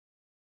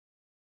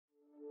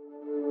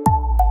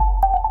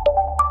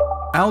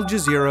Al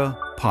Jazeera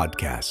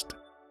Podcast.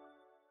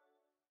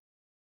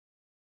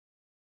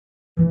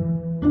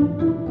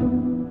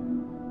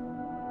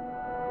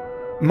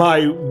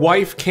 My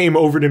wife came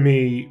over to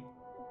me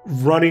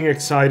running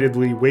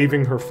excitedly,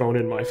 waving her phone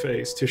in my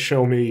face to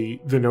show me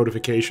the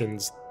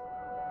notifications.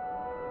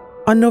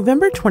 On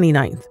November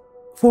 29th,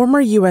 former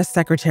U.S.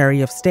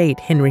 Secretary of State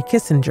Henry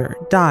Kissinger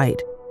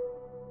died.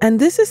 And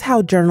this is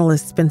how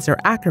journalist Spencer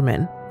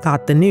Ackerman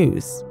got the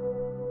news.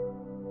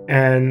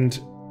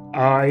 And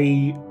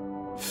I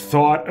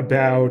thought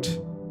about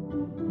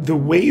the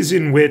ways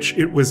in which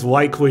it was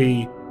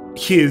likely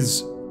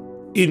his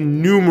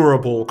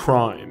innumerable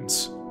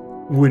crimes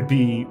would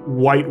be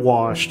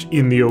whitewashed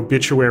in the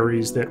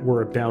obituaries that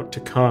were about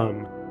to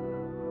come.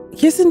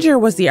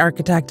 Kissinger was the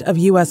architect of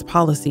U.S.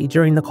 policy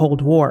during the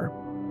Cold War.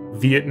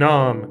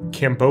 Vietnam,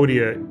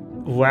 Cambodia,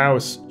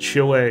 Laos,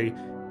 Chile,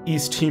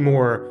 East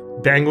Timor,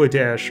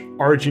 Bangladesh,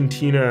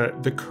 Argentina,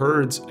 the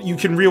Kurds. You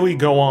can really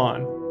go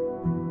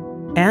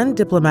on. And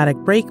diplomatic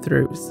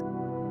breakthroughs.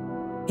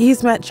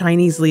 He's met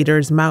Chinese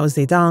leaders Mao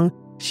Zedong,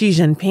 Xi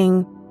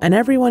Jinping, and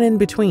everyone in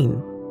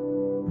between.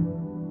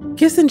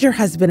 Kissinger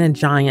has been a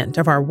giant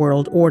of our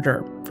world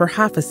order for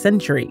half a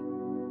century.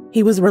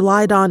 He was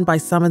relied on by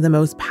some of the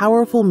most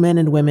powerful men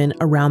and women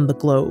around the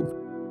globe,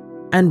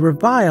 and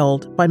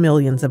reviled by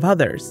millions of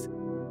others.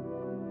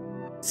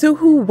 So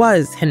who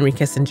was Henry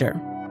Kissinger,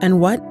 and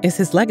what is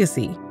his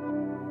legacy?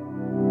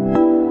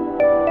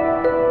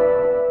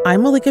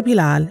 I'm Malika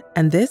Bilal,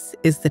 and this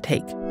is The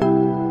Take.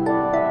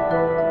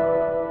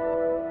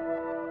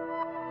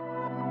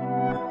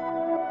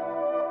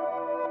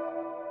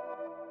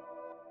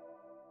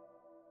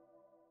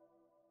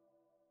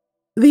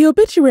 The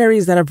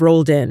obituaries that have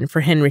rolled in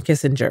for Henry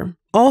Kissinger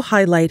all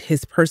highlight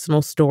his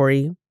personal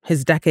story,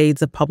 his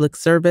decades of public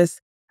service,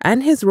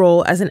 and his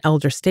role as an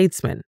elder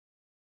statesman.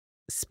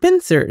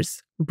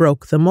 Spencer's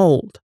broke the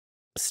mold,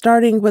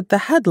 starting with the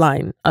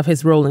headline of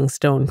his Rolling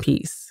Stone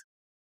piece.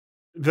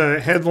 The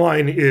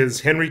headline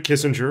is Henry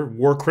Kissinger,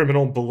 war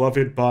criminal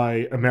beloved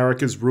by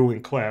America's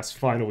ruling class,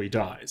 finally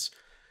dies.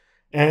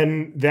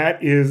 And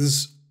that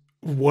is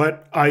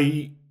what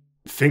I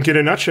think in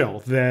a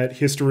nutshell that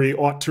history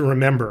ought to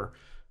remember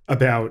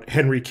about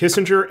Henry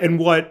Kissinger, and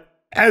what,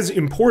 as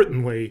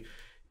importantly,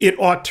 it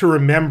ought to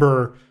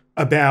remember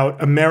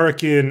about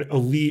American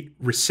elite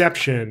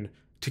reception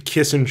to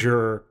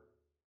Kissinger.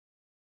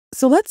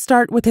 So let's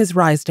start with his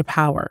rise to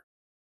power.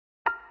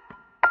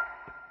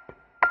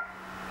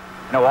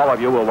 All of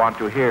you will want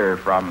to hear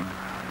from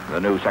the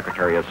new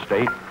Secretary of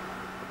State.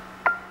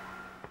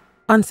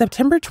 On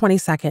September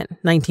 22nd,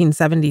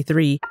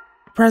 1973,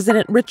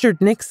 President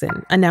Richard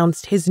Nixon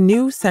announced his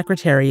new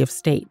Secretary of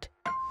State.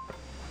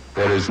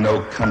 There is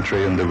no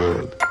country in the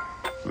world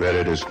where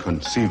it is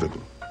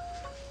conceivable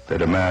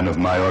that a man of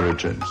my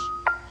origins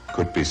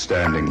could be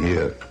standing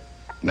here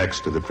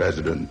next to the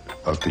President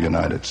of the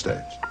United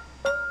States.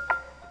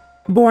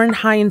 Born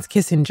Heinz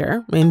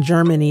Kissinger in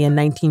Germany in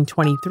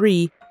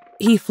 1923,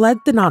 he fled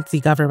the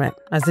Nazi government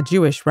as a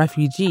Jewish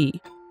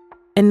refugee.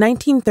 In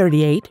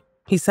 1938,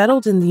 he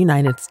settled in the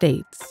United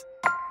States.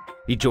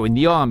 He joined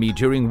the army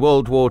during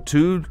World War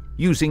II,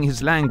 using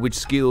his language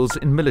skills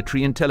in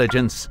military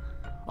intelligence.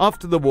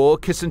 After the war,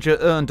 Kissinger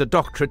earned a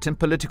doctorate in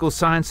political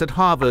science at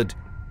Harvard.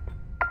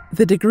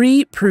 The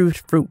degree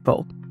proved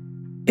fruitful.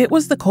 It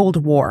was the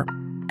Cold War,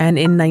 and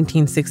in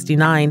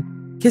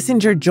 1969,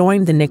 Kissinger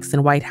joined the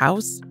Nixon White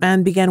House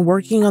and began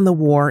working on the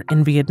war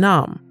in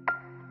Vietnam.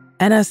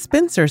 And as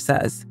Spencer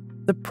says,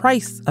 the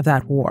price of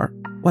that war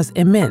was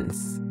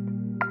immense.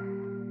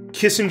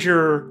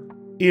 Kissinger,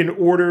 in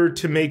order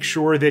to make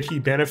sure that he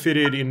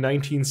benefited in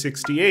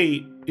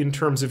 1968 in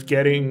terms of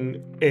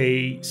getting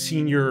a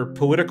senior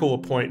political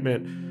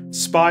appointment,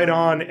 spied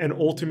on and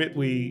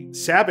ultimately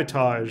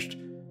sabotaged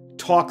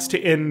talks to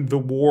end the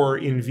war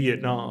in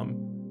Vietnam,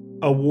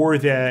 a war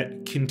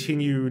that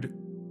continued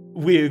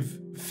with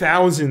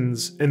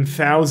thousands and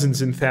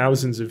thousands and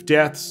thousands of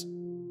deaths,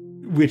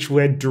 which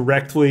led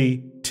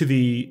directly to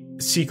the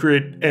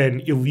secret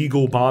and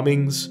illegal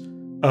bombings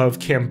of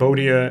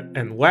Cambodia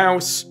and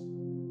Laos,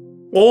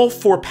 all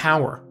for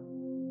power.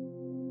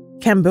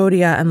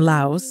 Cambodia and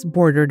Laos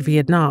bordered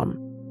Vietnam,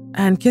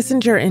 and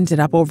Kissinger ended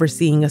up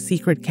overseeing a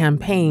secret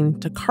campaign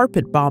to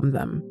carpet bomb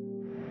them.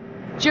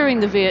 During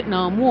the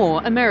Vietnam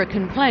War,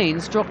 American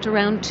planes dropped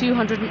around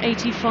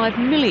 285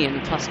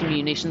 million cluster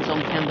munitions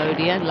on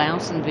Cambodia,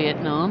 Laos, and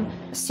Vietnam.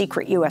 A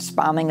secret U.S.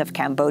 bombing of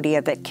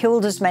Cambodia that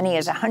killed as many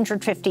as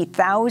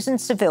 150,000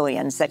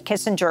 civilians that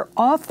Kissinger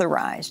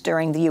authorized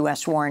during the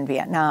U.S. war in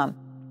Vietnam.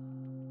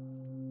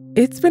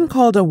 It's been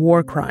called a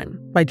war crime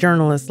by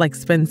journalists like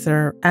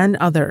Spencer and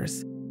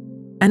others,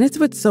 and it's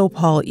what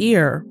Sophal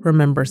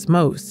remembers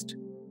most.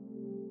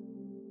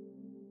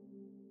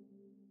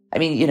 I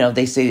mean,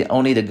 they say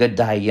only the good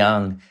die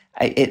young.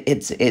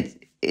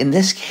 In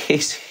this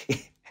case,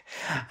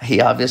 he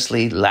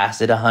obviously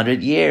lasted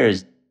 100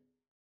 years.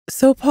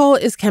 Sophal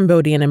is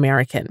Cambodian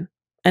American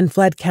and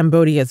fled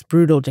Cambodia's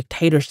brutal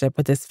dictatorship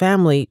with his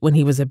family when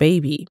he was a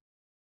baby.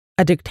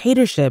 A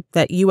dictatorship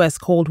that U.S.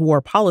 Cold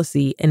War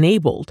policy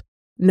enabled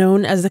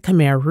known as the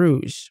Khmer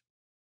Rouge.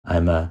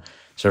 I'm a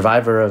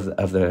survivor of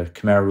the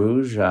Khmer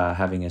Rouge,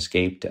 having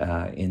escaped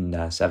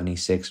in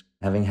 76,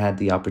 having had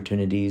the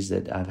opportunities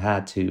that I've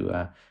had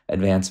to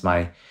advance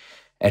my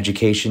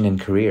education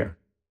and career.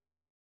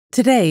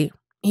 Today,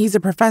 he's a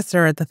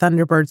professor at the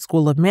Thunderbird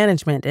School of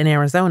Management in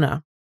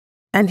Arizona,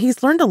 and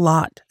he's learned a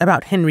lot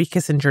about Henry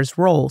Kissinger's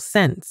role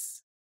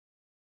since.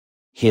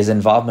 His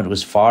involvement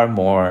was far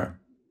more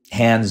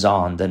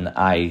hands-on than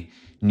I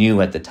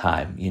knew at the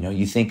time. You know,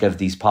 you think of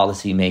these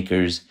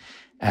policymakers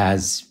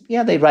as,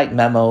 they write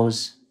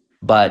memos,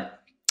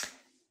 but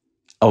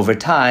over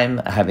time,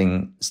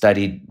 having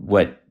studied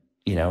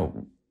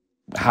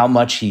how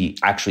much he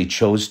actually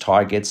chose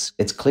targets,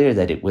 it's clear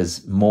that it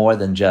was more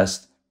than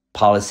just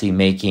policy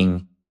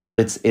making.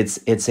 It's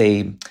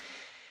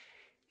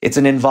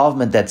an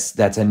involvement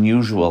that's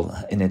unusual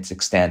in its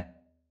extent.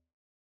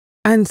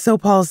 And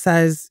Sophal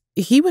says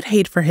he would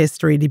hate for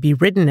history to be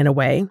written in a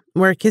way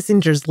where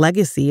Kissinger's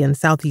legacy in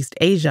Southeast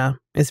Asia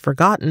is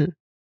forgotten.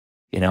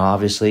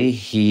 Obviously,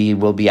 he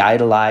will be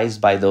idolized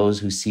by those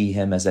who see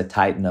him as a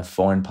titan of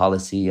foreign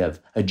policy, of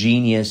a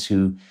genius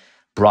who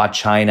brought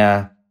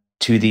China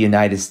to the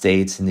United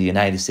States and the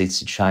United States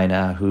to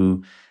China,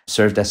 who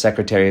served as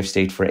Secretary of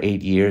State for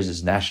 8 years,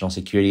 as National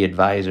Security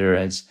Advisor,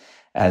 as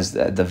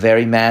the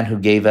very man who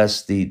gave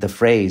us the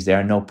phrase, there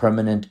are no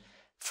permanent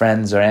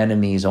friends or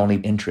enemies, only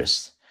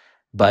interests,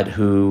 but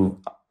who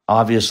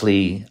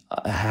obviously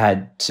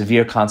had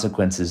severe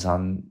consequences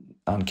on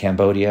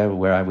Cambodia,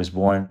 where I was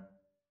born.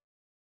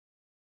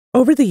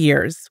 Over the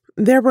years,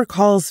 there were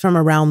calls from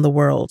around the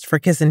world for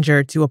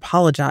Kissinger to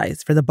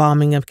apologize for the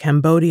bombing of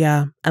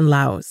Cambodia and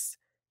Laos.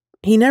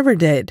 He never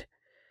did.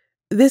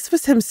 This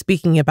was him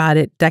speaking about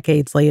it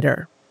decades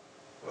later.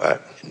 I'm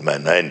in my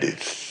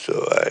 90s,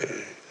 so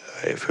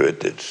I've heard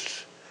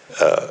this.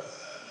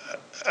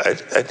 I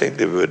think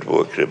the word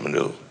war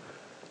criminal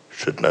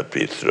should not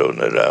be thrown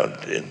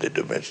around in the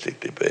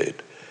domestic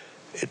debate.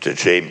 It's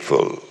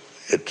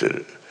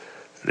a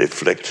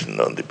reflection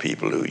on the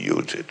people who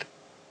use it.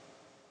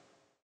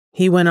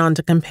 He went on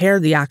to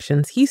compare the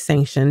actions he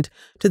sanctioned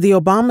to the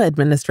Obama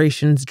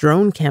administration's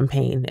drone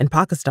campaign in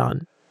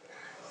Pakistan.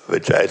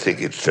 Which I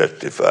think is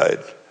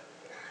justified.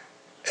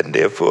 And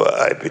therefore,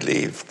 I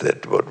believe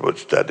that what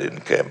was done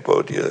in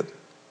Cambodia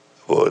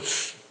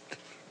was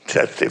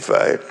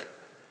justified.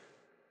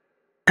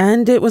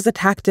 And it was a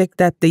tactic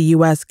that the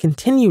U.S.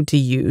 continued to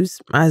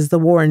use as the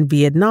war in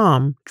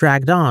Vietnam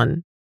dragged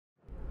on.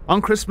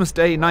 On Christmas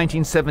Day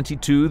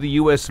 1972, the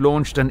U.S.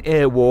 launched an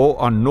air war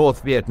on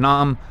North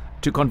Vietnam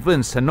to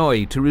convince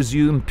Hanoi to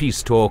resume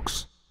peace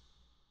talks.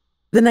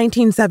 The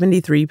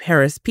 1973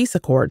 Paris Peace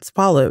Accords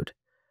followed.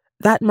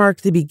 That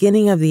marked the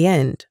beginning of the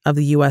end of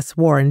the U.S.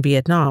 war in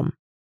Vietnam.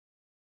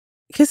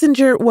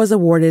 Kissinger was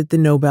awarded the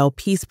Nobel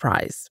Peace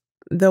Prize,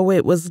 though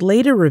it was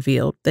later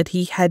revealed that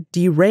he had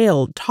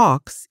derailed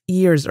talks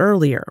years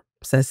earlier,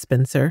 says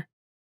Spencer.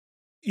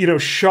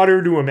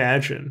 Shudder to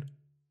imagine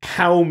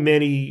how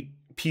many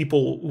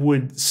people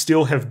would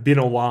still have been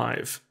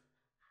alive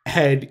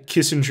had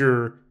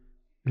Kissinger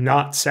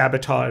not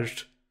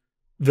sabotaged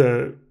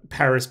the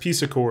Paris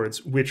Peace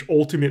Accords, which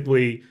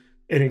ultimately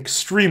and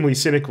extremely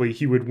cynically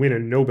he would win a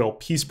Nobel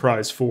Peace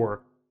Prize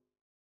for.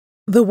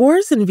 The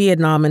wars in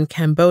Vietnam and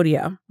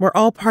Cambodia were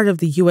all part of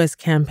the U.S.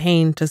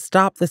 campaign to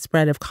stop the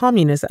spread of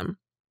communism.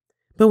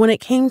 But when it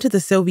came to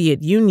the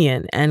Soviet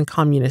Union and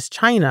Communist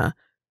China,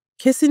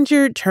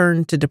 Kissinger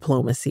turned to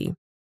diplomacy.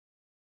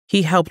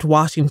 He helped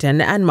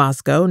Washington and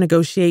Moscow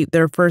negotiate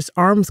their first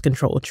arms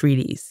control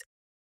treaties.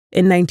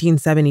 In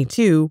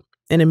 1972,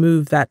 in a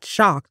move that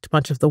shocked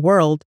much of the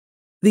world,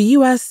 the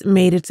U.S.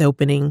 made its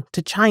opening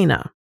to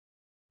China.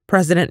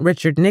 President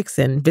Richard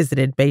Nixon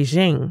visited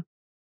Beijing.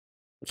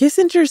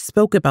 Kissinger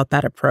spoke about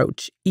that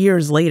approach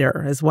years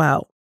later as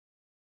well.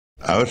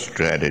 Our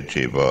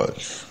strategy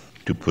was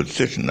to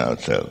position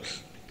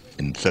ourselves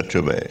in such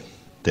a way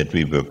that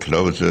we were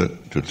closer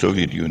to the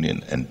Soviet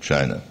Union and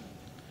China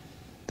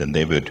than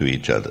they were to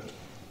each other.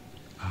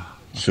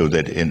 So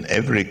that in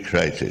every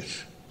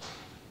crisis,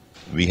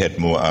 we had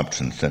more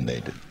options than they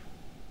did.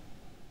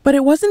 But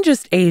it wasn't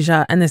just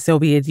Asia and the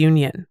Soviet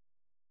Union.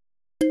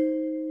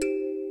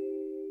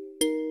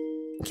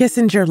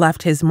 Kissinger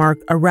left his mark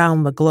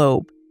around the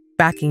globe,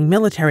 backing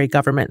military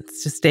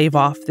governments to stave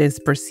off this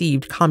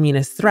perceived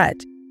communist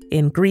threat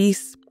in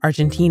Greece,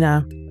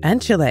 Argentina,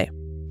 and Chile.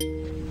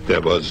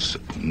 There was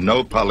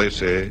no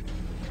policy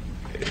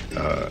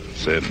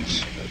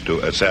since to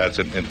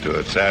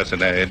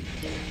assassinate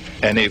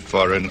any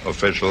foreign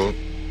official.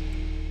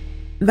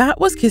 That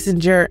was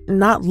Kissinger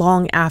not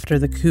long after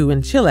the coup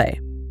in Chile.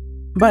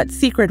 But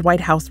secret White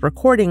House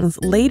recordings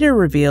later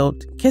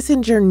revealed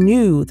Kissinger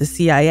knew the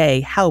CIA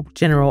helped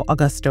General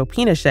Augusto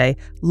Pinochet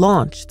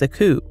launch the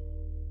coup.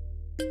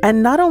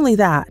 And not only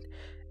that,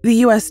 the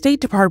U.S. State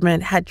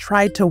Department had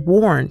tried to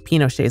warn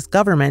Pinochet's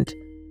government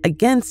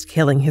against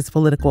killing his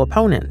political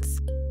opponents.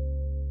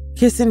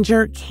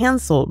 Kissinger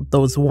canceled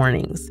those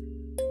warnings.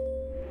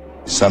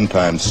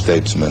 Sometimes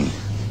statesmen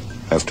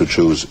have to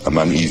choose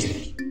among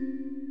evils.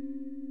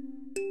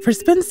 For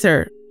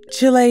Spencer,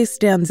 Chile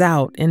stands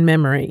out in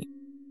memory.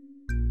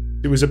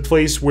 It was a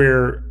place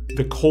where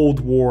the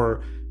Cold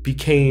War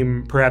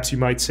became, perhaps you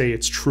might say,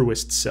 its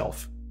truest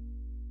self.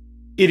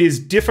 It is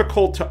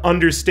difficult to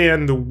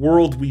understand the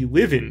world we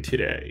live in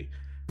today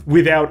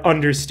without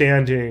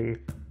understanding,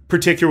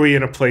 particularly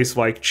in a place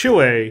like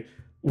Chile,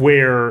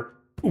 where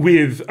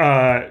with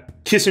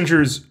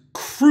Kissinger's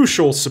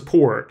crucial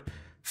support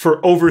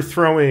for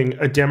overthrowing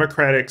a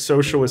democratic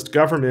socialist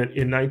government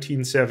in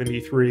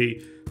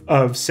 1973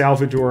 of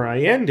Salvador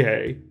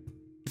Allende,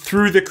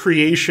 through the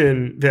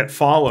creation that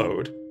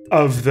followed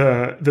of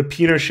the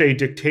Pinochet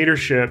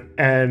dictatorship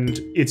and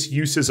its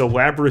use as a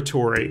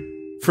laboratory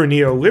for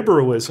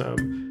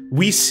neoliberalism,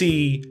 we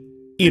see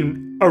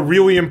in a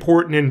really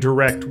important and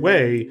direct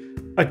way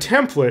a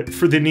template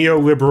for the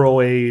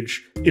neoliberal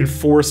age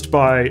enforced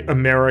by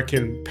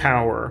American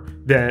power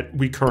that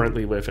we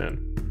currently live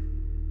in.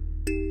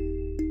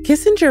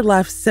 Kissinger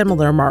left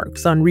similar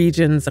marks on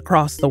regions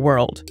across the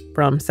world,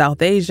 from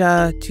South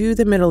Asia to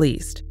the Middle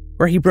East,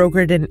 where he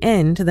brokered an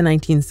end to the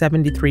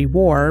 1973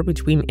 war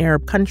between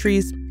Arab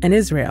countries and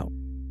Israel.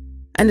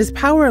 And his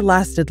power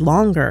lasted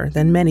longer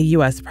than many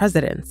U.S.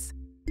 presidents.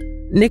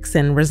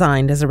 Nixon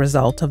resigned as a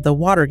result of the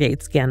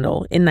Watergate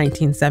scandal in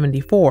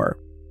 1974.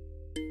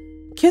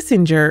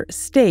 Kissinger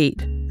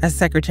stayed as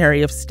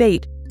Secretary of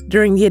State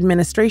during the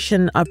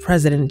administration of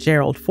President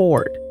Gerald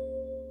Ford.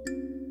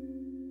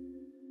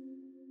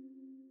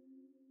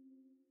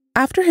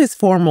 After his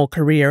formal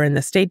career in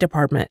the State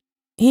Department,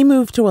 he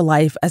moved to a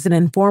life as an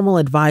informal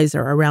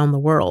advisor around the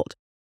world.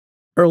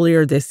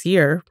 Earlier this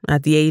year,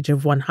 at the age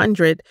of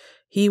 100,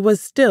 he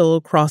was still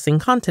crossing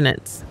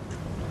continents.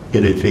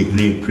 It is a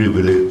great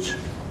privilege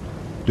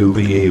to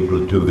be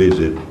able to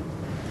visit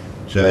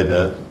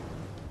China.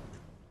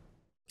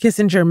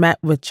 Kissinger met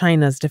with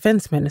China's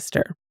defense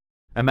minister.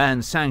 A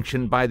man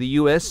sanctioned by the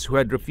U.S. who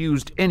had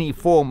refused any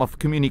form of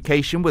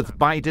communication with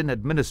Biden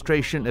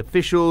administration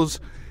officials,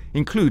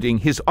 including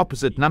his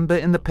opposite number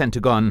in the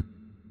Pentagon.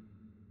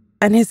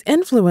 And his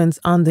influence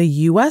on the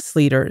U.S.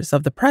 leaders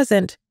of the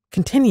present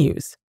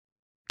continues.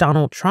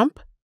 Donald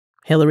Trump,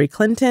 Hillary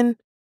Clinton,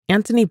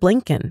 Antony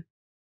Blinken.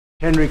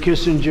 Henry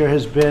Kissinger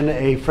has been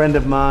a friend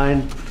of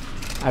mine.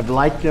 I've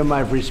liked him,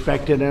 I've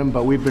respected him,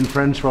 but we've been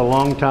friends for a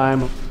long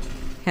time.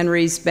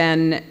 Henry's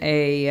been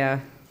a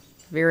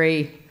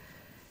very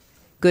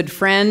good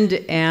friend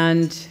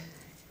and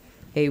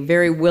a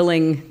very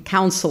willing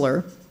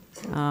counselor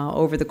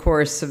over the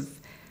course of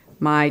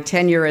my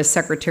tenure as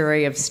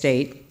Secretary of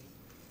State.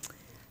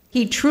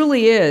 He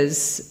truly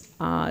is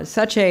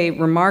such a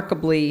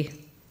remarkably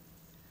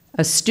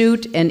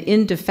astute and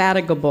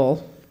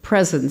indefatigable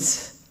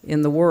presence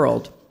in the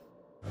world.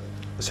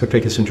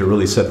 Secretary Kissinger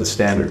really set the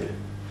standard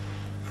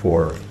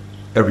for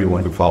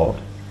everyone who followed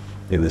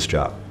in this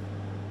job.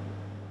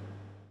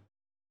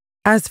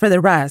 As for the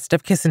rest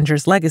of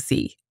Kissinger's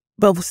legacy,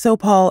 both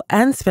Sophal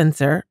and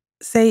Spencer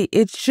say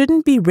it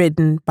shouldn't be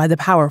written by the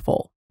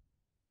powerful.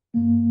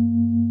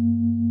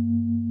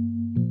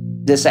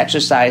 This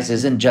exercise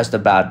isn't just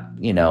about,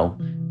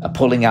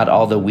 pulling out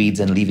all the weeds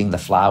and leaving the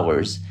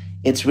flowers.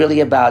 It's really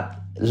about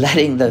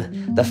letting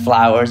the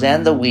flowers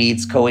and the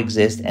weeds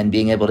coexist and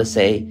being able to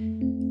say,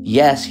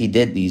 yes, he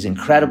did these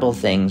incredible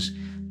things,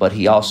 but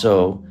he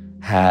also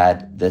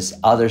had this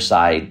other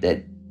side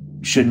that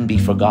shouldn't be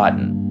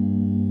forgotten.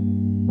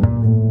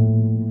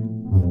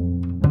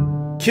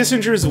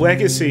 Kissinger's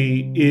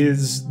legacy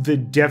is the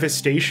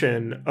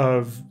devastation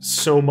of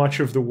so much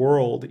of the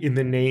world in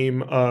the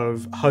name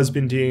of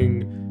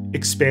husbanding,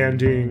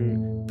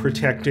 expanding,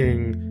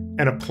 protecting,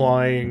 and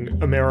applying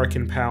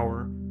American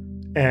power,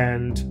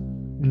 and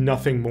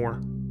nothing more.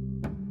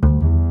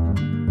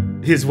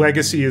 His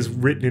legacy is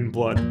written in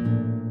blood,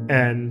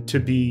 and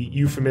to be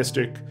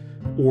euphemistic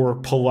or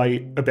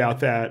polite about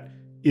that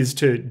is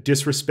to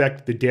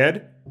disrespect the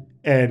dead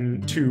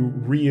and to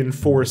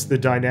reinforce the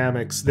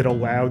dynamics that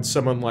allowed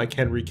someone like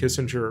Henry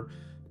Kissinger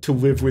to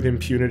live with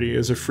impunity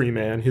as a free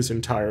man his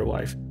entire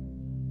life.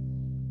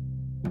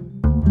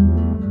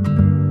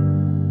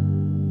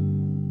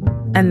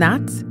 And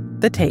that's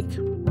The Take.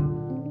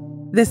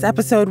 This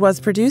episode was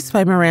produced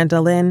by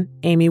Miranda Lin,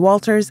 Amy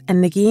Walters,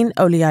 and Negin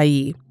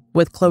Owliaei,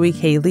 with Chloe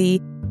K.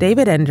 Lee,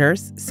 David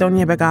Enders,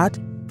 Sonia Bagat,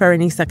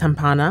 Fahrinisa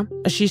Campana,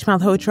 Ashish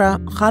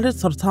Malhotra, Khalid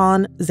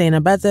Sultan,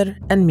 Zainab Bedr,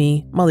 and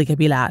me, Malika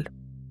Bilal.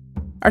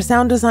 Our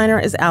sound designer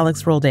is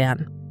Alex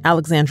Roldan.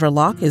 Alexandra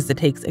Locke is The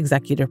Take's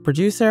executive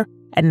producer,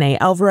 and Ney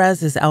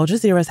Alvarez is Al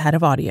Jazeera's head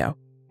of audio.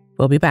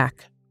 We'll be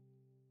back.